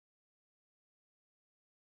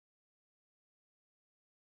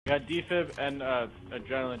Got defib and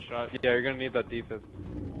adrenaline shot. Yeah, you're gonna need that defib.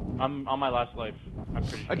 I'm on my last life. I'm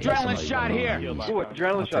pretty sure. Adrenaline shot here. Ooh,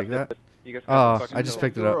 adrenaline shot. That. You guys Oh, I just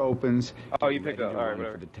picked it up. Opens. Oh, you picked it up. Alright,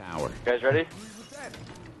 whatever. The tower. You guys ready?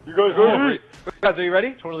 You guys ready? Guys, are you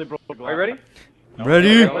ready? Totally broke glass. Are you ready?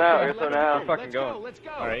 Ready? Now, so now. We're fucking going. Let's go.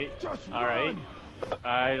 Alright. Alright.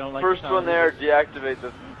 I don't like First the sound one of there, this. deactivate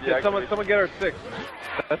this. Yeah, someone get our 6.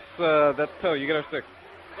 That's Toe. You get our 6.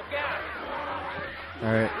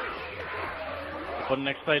 Alright. What an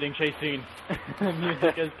exciting chase scene.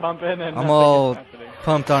 Music is pumping and I'm nothing all is happening.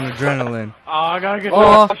 pumped on adrenaline. Oh, I gotta get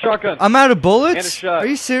Oh, Shotgun. I'm out of And a bullets? shot. Are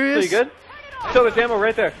you So serious? you good? So there's ammo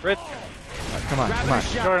right there. Right. Come on, come on.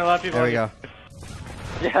 Jordan, left you. There we go.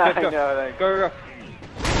 Yeah, I Let's go. know. Thanks. Go.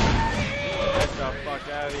 Get the fuck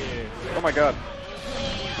out of here. Oh my god.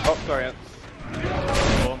 Oh, sorry. Ant.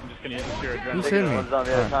 Well, I'm just gonna hit this pure Who's adrenaline. hitting me? One's on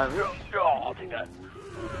the other time. Oh, I'll take that.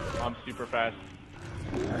 I'm super fast.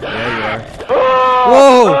 Yeah, you are. Oh!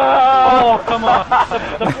 Whoa! Oh, come on.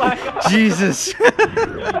 The black Jesus.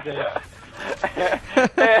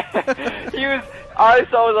 I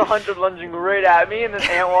saw was 100 lunging right at me, and then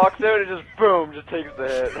Ant walks out and just boom, just takes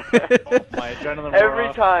the hit. My adrenaline wore Every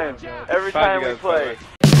off. time we Found you play. guys,